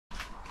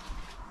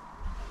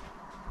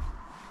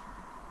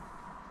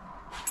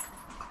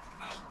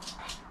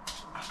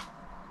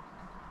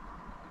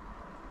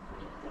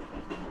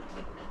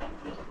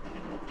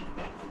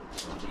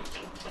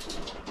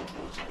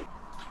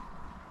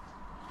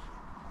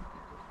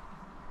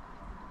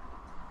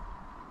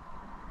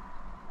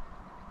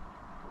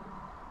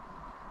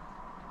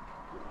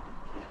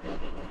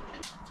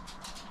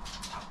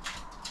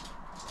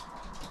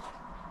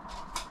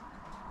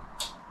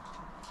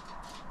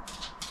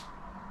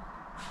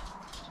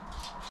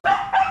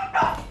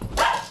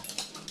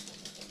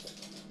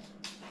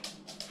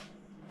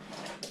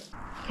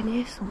can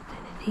hear something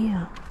in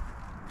here.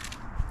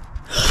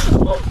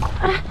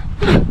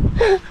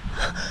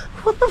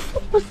 What the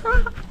fuck was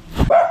that?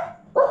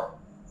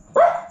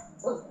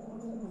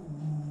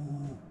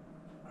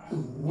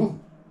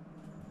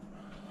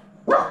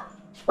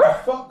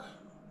 Fuck.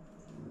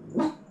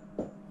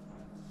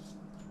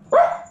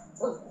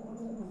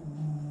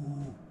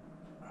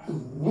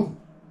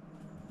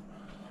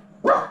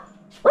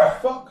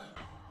 Fuck.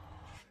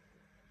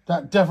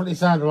 That definitely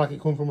sounded like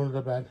it come from under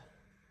the bed.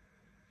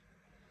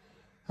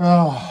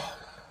 Oh,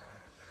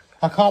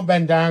 I can't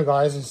bend down,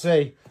 guys, and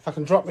see. I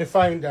can drop my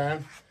phone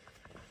down.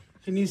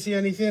 Can you see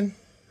anything?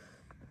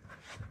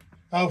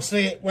 I'll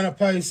see it when I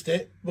post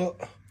it, but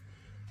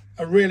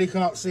I really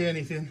can't see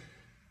anything.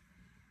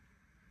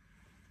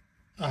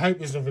 I hope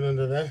there's nothing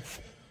under there.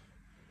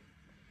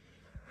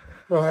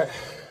 Right.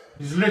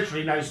 There's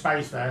literally no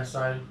space there,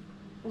 so...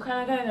 Well, can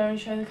I go there and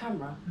show the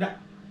camera? No.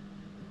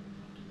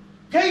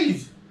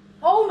 Keys!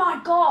 Oh my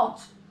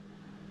God!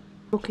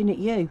 Looking at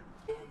you.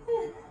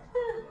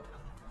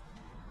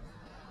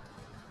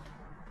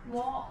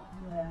 What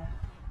the?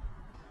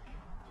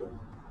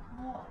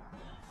 What?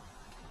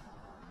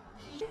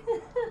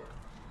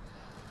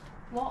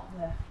 What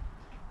the?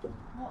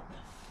 What?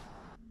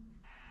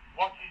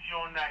 What is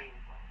your name?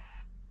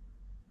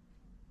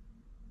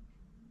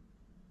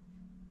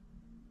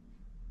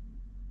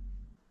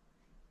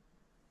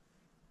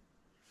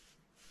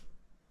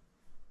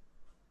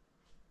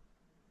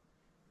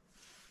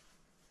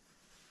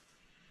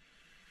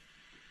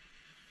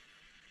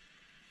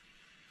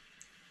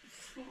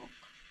 Fuck.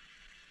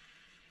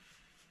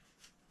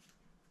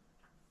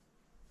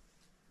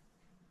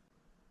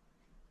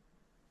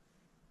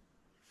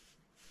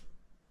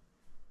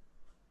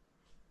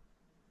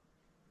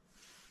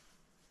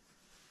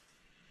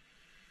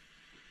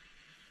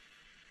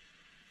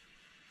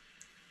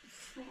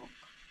 Fuck.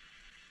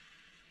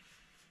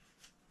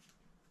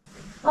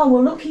 Oh,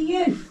 well, look at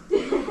you.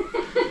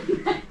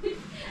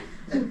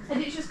 I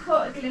did just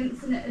caught a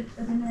glimpse in it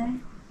of the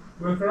name.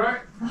 Work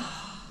alright?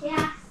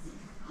 Yes.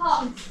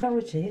 Hot.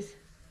 Priorities.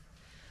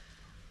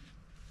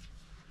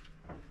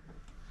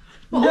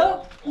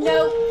 No,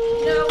 no,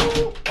 no.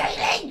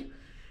 Kayleen!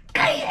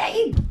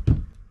 Kayleen!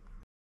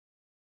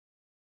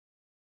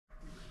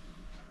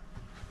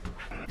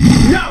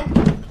 No!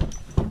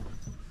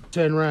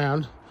 Turn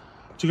round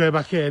to go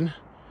back in.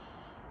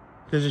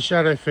 There's a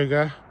shadow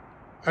figure,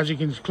 as you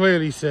can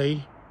clearly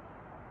see,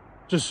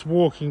 just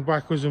walking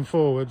backwards and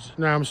forwards.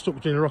 Now I'm stuck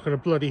between a rock and a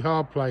bloody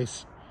hard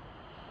place.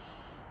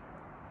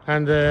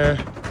 And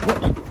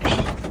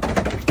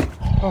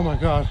oh my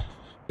God,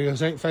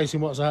 because I ain't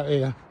facing what's out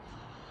here.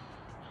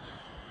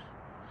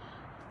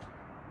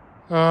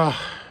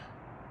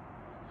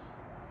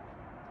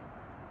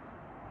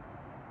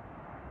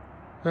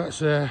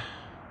 That's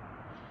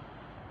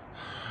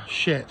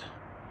shit.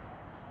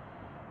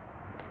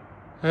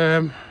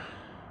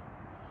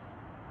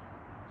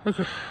 Look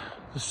at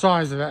the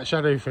size of that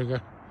shadow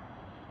figure.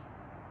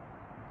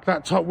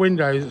 That top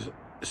window is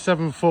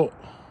 7 foot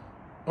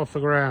off the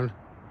ground.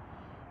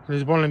 And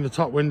there's one in the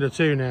top window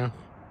too now.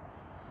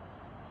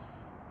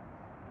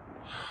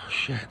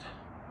 Shit.